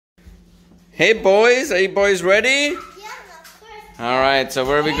Hey boys, are you boys ready? Yeah, of course. Alright, so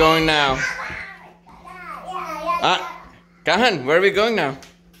where are we going now? Gahan, where are we going now?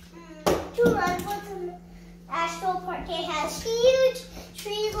 To Redwood National Park. It has huge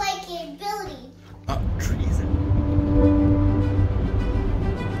trees like a building. Oh, trees.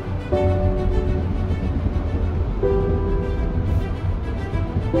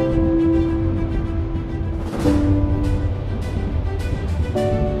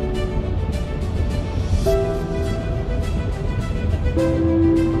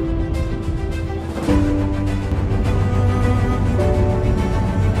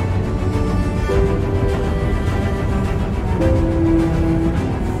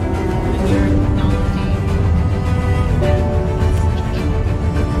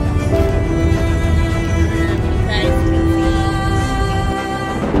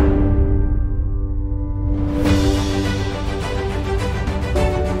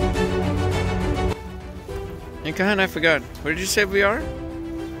 Hey, Kahan, I forgot. Where did you say we are? We're in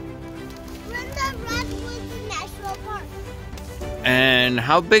the Redwood National Park. And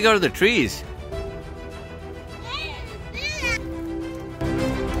how big are the trees?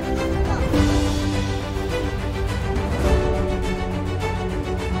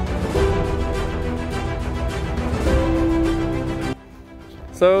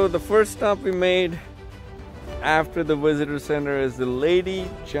 So the first stop we made after the visitor center is the Lady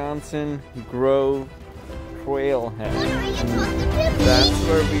Johnson Grove Trailhead. What are you talking to me? That's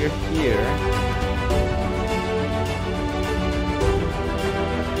where we are here.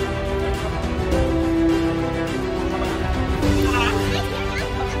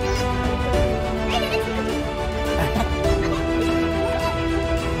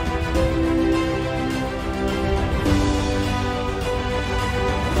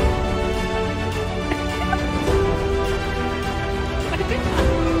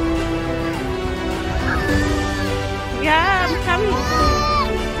 Yeah, I'm coming.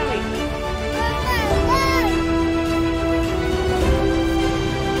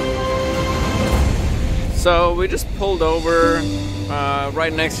 So we just pulled over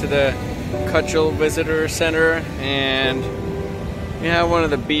right next to the Kuchel Visitor Center, and we have one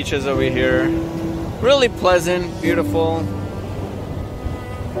of the beaches over here. Really pleasant, beautiful.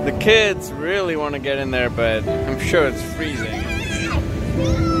 The kids really want to get in there, but I'm sure it's freezing.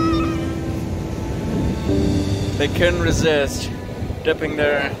 They couldn't resist dipping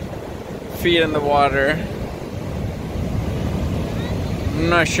their feet in the water. I'm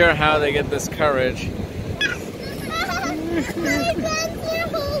not sure how they get this courage.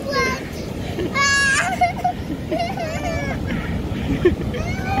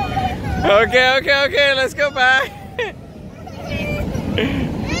 Okay, let's go back.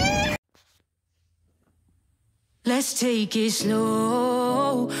 Let's take it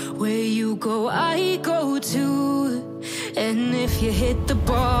slow. Where you go, I go too. And if you hit the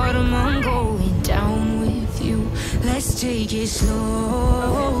bottom, I'm going down with you. Let's take it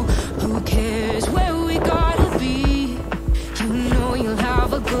slow. Who cares where we gotta be? You know you'll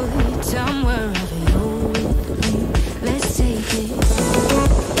have a good time wherever you're with me. Let's take it slow.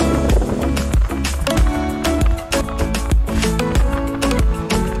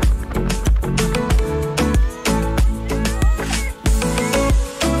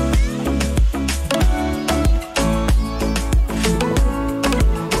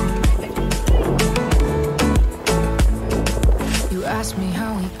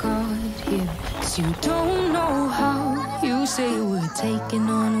 You don't know how. You say we're taking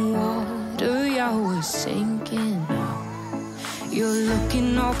on water, yeah, we're sinking now. You're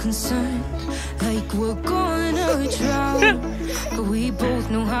looking all concerned, like we're gonna drown. But we both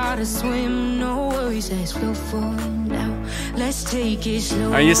know how to swim, no worries as we'll fall now. Let's take it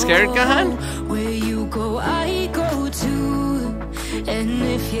slow. Are you scared, Gahan? Where you go, I go too. And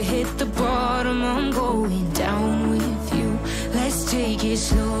if you hit the bottom, I'm going down with you. Let's take it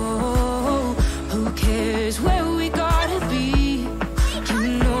slow. Who cares where we gotta be? You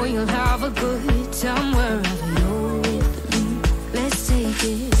know you'll have a good time wherever you're with me. Let's take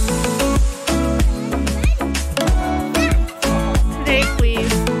it. Take,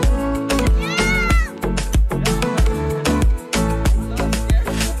 please.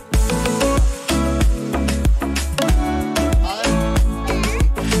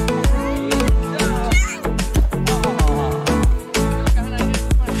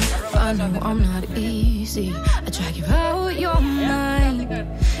 I know I'm not easy. I drag you out your mind.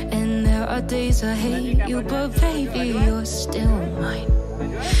 And there are days I hate you, but baby, you're still mine.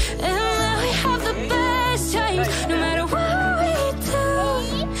 And we have the best times, no matter what we do.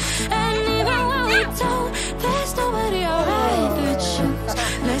 And even when we don't, there's nobody I'd rather choose.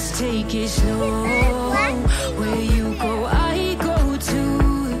 Let's take it slow. Where you go, I go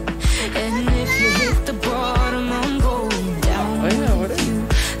too. And if you hit the bottom, I'm going down with you.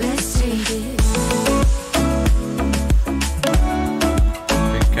 Let's take it.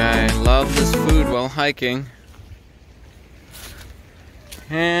 Big guy loves his food while hiking.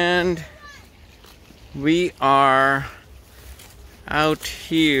 And we are out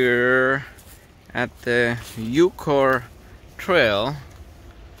here at the Eureka Trail,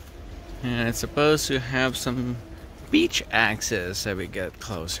 and it's supposed to have some beach access as we get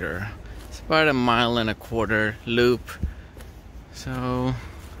closer. It's about 1.25 mile loop, so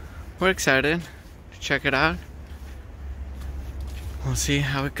we're excited to check it out. We'll see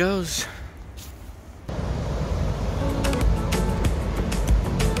how it goes.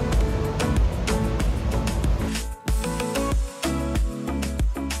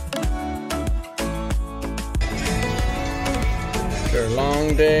 After a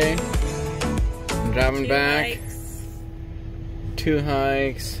long day, driving back, 2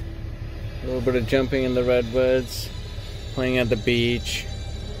 hikes, a little bit of jumping in the Redwoods, playing at the beach.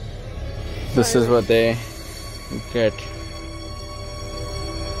 This is what they get.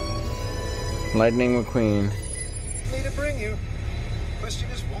 Lightning McQueen. Me to bring you. Question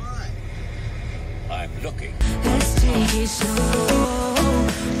is why? I'm looking. Let's take it slow.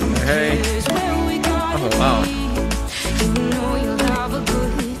 Hey. Oh wow. You know you'll have a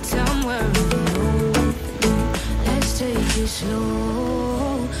good time wherever you go. Let's take it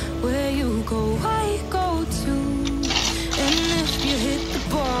slow. Where you go, I go too. And if you hit the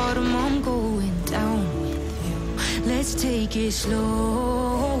bottom, I'm going down with you. Let's take it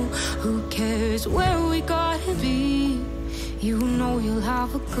slow. Who cares where we gotta be? You know you'll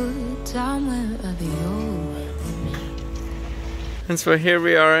have a good time wherever you're with me. And so here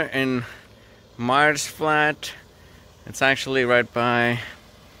we are in Myers Flat. It's actually right by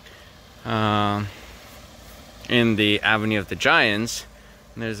in the Avenue of the Giants.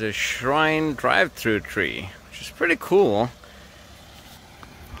 And there's a shrine drive-through tree, which is pretty cool.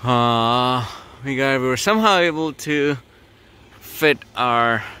 We were somehow able to fit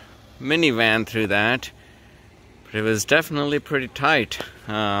our minivan through that, but it was definitely pretty tight.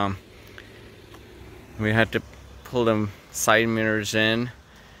 We had to pull the side mirrors in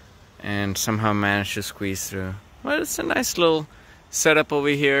and somehow managed to squeeze through. Well, it's a nice little setup over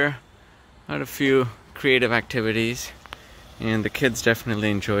here. Had a few creative activities, and the kids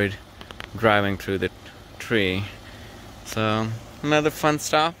definitely enjoyed driving through the tree. So another fun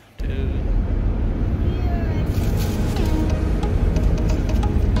stop.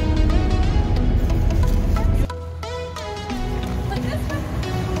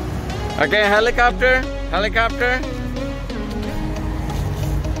 Okay, helicopter, helicopter.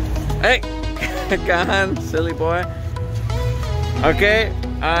 Hey. Come on, silly boy. Okay,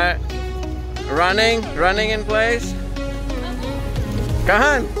 running in place. Come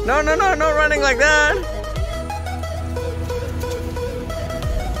on, no running like that.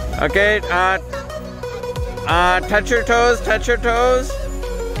 Okay, touch your toes, touch your toes.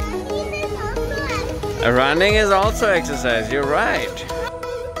 Running is also exercise, you're right.